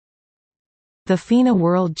The FINA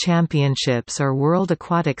World Championships or World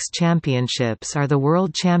Aquatics Championships are the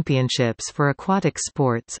world championships for aquatic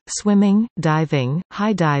sports, swimming, diving,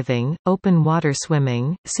 high diving, open water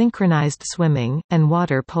swimming, synchronized swimming, and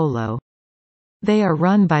water polo. They are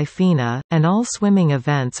run by FINA, and all swimming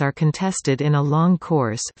events are contested in a long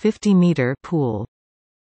course 50-meter pool.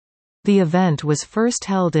 The event was first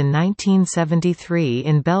held in 1973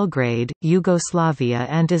 in Belgrade, Yugoslavia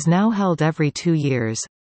and is now held every 2 years.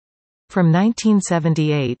 From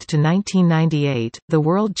 1978 to 1998, the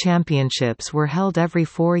World Championships were held every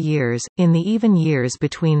 4 years, in the even years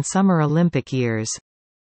between Summer Olympic years.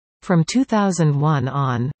 From 2001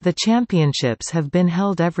 on, the championships have been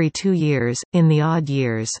held every 2 years, in the odd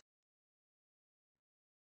years.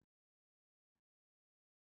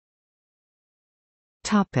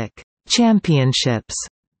 Championships.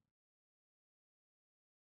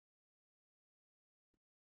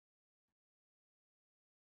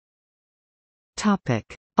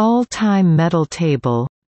 All-time medal table.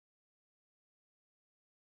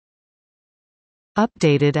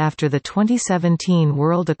 Updated after the 2017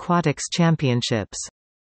 World Aquatics Championships.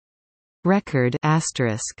 Record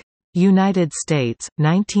 *. United States,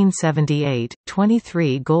 1978,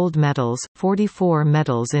 23 gold medals, 44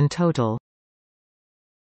 medals in total.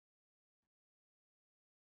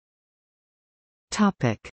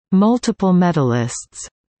 Multiple medalists.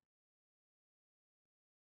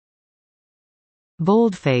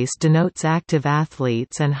 Boldface denotes active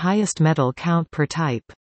athletes and highest medal count per type.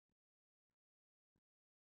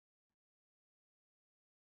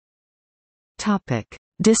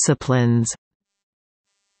 Disciplines.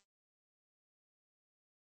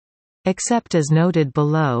 Except as noted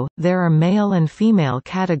below, there are male and female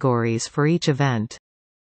categories for each event.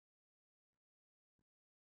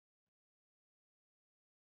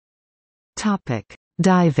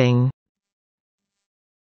 Diving.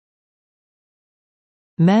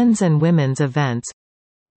 Men's and women's events: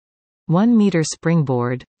 1 meter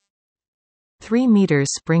springboard, 3 meters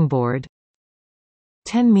springboard,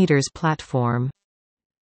 10 meters platform,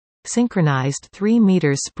 synchronized 3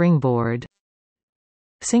 meters springboard,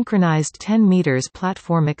 synchronized 10 meters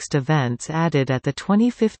platform. Mixed events added at the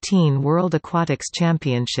 2015 World Aquatics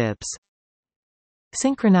Championships: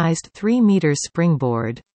 synchronized 3 meters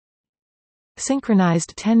springboard,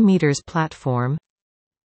 synchronized 10 meters platform,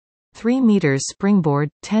 3 meters springboard,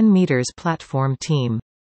 10 meters platform. Team.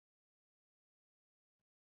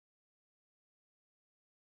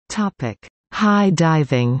 High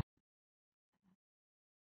diving.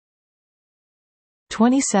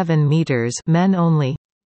 27 meters men only,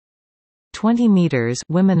 20 meters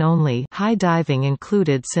women only. High diving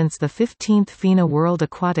included since the 15th FINA World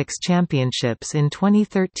Aquatics Championships in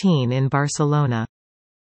 2013 in Barcelona.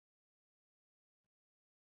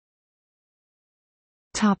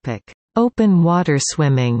 Open water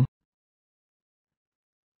swimming.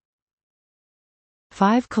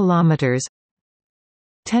 5 kilometers,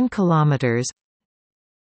 10 kilometers,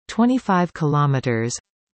 25 kilometers.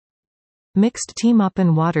 Mixed team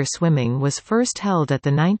open water swimming was first held at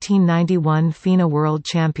the 1991 FINA World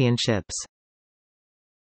Championships.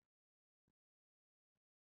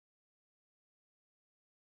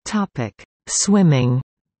 Swimming.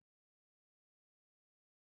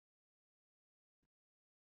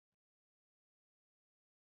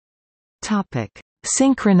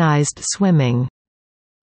 Synchronized swimming.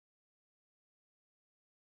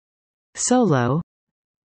 Solo,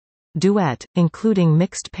 duet, including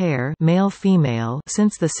mixed pair male-female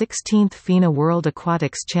since the 16th FINA World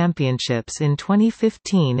Aquatics Championships in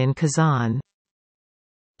 2015 in Kazan.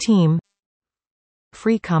 Team,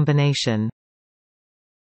 free combination.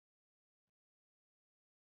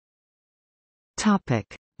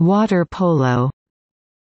 Water polo.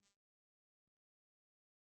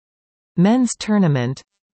 Men's tournament,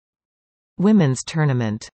 women's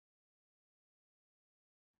tournament.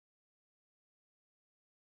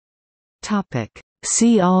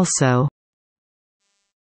 See also: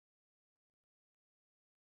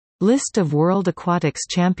 List of World Aquatics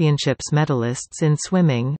Championships medalists in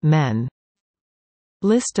swimming men.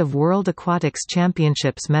 List of World Aquatics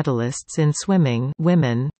Championships medalists in swimming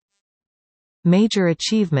women. Major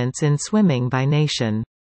achievements in swimming by nation.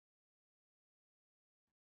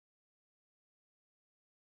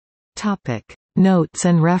 Notes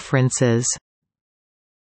and references.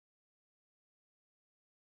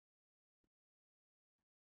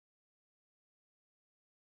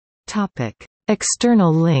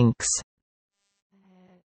 External links.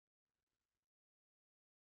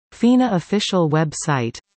 FINA official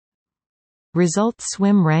website. Results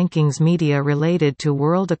swim rankings. Media related to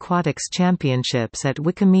World Aquatics Championships at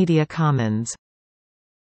Wikimedia Commons.